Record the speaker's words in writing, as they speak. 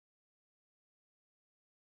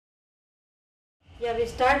Yeah, we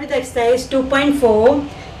start with exercise 2.4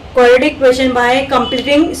 quadratic equation by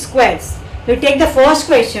completing squares. We take the first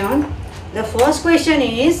question. The first question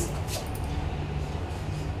is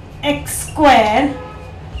x square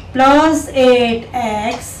plus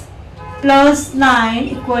 8x plus 9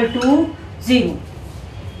 equal to 0.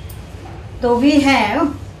 So we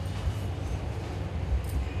have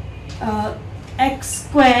x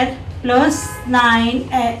square plus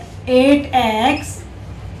 8x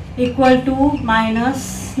equal to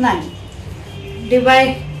minus 9.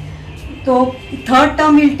 Divide. So third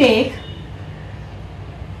term will take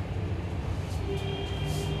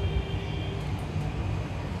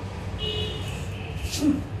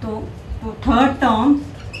third term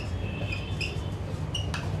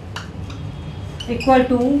equal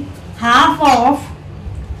to half of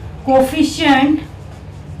coefficient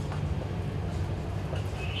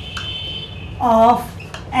of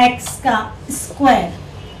x square,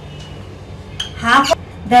 half,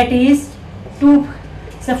 that is 2,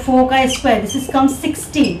 so 4 ka square, this is comes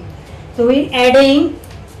 16. So we adding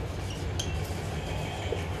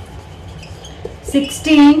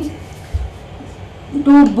 16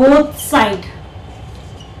 to both side.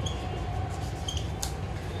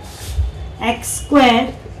 X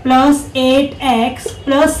square plus 8x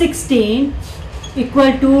plus 16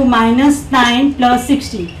 equal to minus 9 plus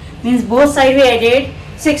 16, means both side we added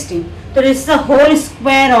 16. So this is the whole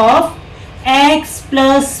square of x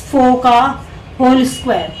plus 4 ka whole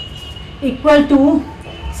square equal to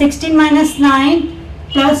 16 minus 9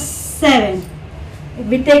 plus 7.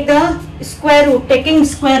 We take the square root, taking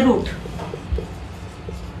square root,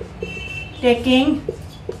 taking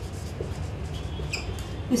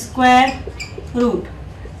square root,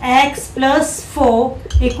 x plus 4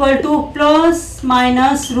 equal to plus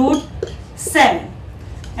minus root 7,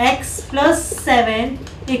 x plus 7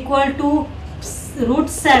 equal to root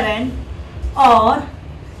 7, or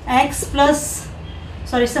x plus,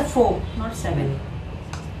 sorry, it's a 4 not 7,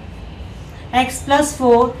 x plus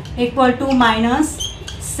 4 equal to minus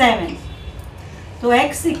 7. So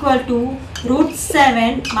x equal to root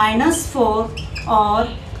 7 minus 4, or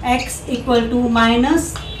x equal to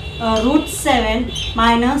minus root 7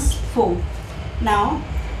 minus 4. Now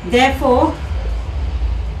therefore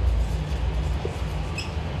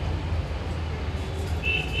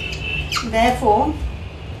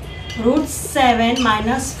root 7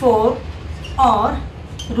 minus 4 or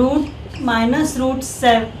minus root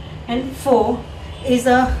 7 and 4 is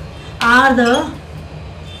are the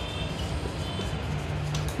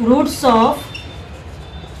roots of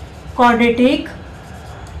quadratic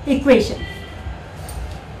equation.